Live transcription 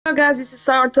Guys, this is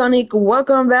Tonic.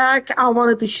 Welcome back. I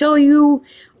wanted to show you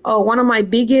one of my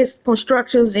biggest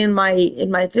constructions in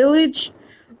my village,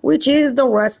 which is the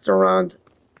restaurant.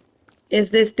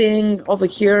 Is this thing over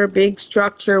here, big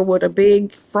structure with a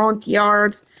big front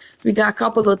yard. We got a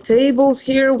couple of tables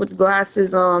here with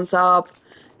glasses on top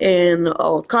and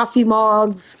coffee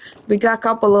mugs. We got a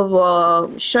couple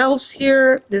of shelves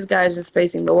here. This guy's just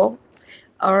facing the wall.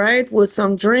 All right, with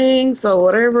some drinks or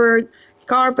whatever.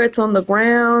 Carpets on the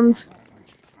ground.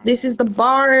 This is the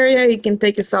bar area. You can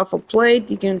take yourself a plate.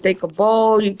 You can take a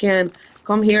bowl. You can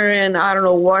come here and, I don't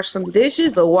know, wash some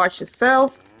dishes or wash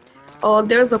yourself. Oh,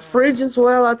 there's a fridge as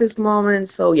well at this moment.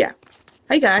 So, yeah.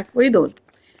 Hey, guy. What you doing?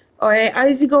 Alright,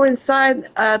 as you go inside,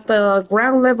 at the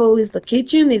ground level is the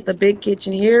kitchen. Is the big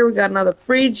kitchen here. We got another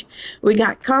fridge. We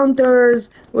got counters.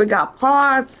 We got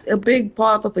pots. A big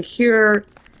pot over here.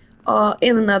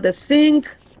 In another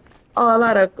sink. A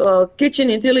lot of kitchen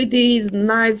utilities,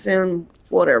 knives, and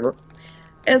whatever.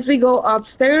 As we go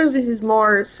upstairs, this is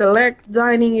more select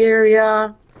dining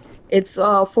area. It's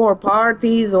for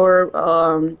parties or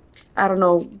I don't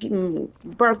know,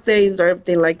 birthdays or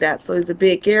everything like that. So it's a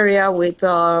big area with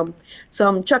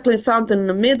some chocolate fountain in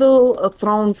the middle, a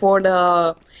throne for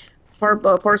the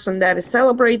person that is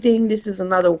celebrating. This is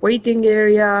another waiting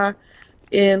area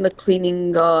and a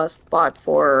cleaning spot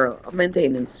for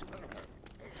maintenance.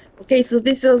 Okay, so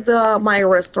this is my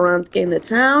restaurant in the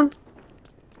town.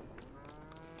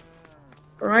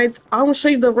 All right, I will show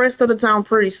you the rest of the town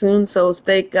pretty soon. So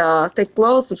stay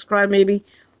close, subscribe maybe.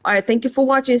 All right, thank you for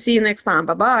watching. See you next time.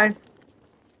 Bye bye.